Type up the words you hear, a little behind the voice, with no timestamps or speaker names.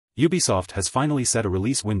Ubisoft has finally set a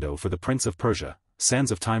release window for the Prince of Persia,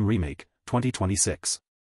 Sands of Time Remake, 2026.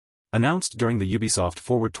 Announced during the Ubisoft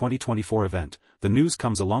Forward 2024 event, the news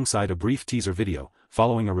comes alongside a brief teaser video,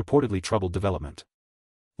 following a reportedly troubled development.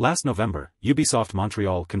 Last November, Ubisoft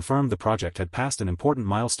Montreal confirmed the project had passed an important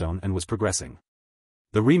milestone and was progressing.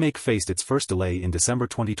 The remake faced its first delay in December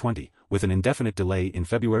 2020, with an indefinite delay in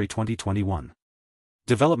February 2021.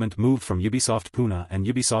 Development moved from Ubisoft Pune and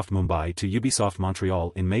Ubisoft Mumbai to Ubisoft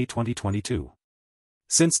Montreal in May 2022.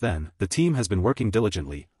 Since then, the team has been working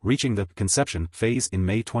diligently, reaching the conception phase in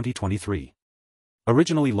May 2023.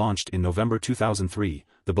 Originally launched in November 2003,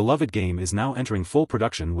 the beloved game is now entering full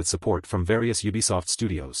production with support from various Ubisoft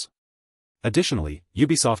studios. Additionally,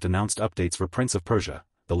 Ubisoft announced updates for Prince of Persia,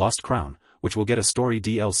 The Lost Crown, which will get a story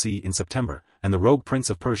DLC in September, and the Rogue Prince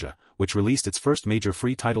of Persia, which released its first major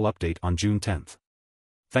free title update on June 10.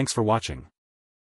 Thanks for watching.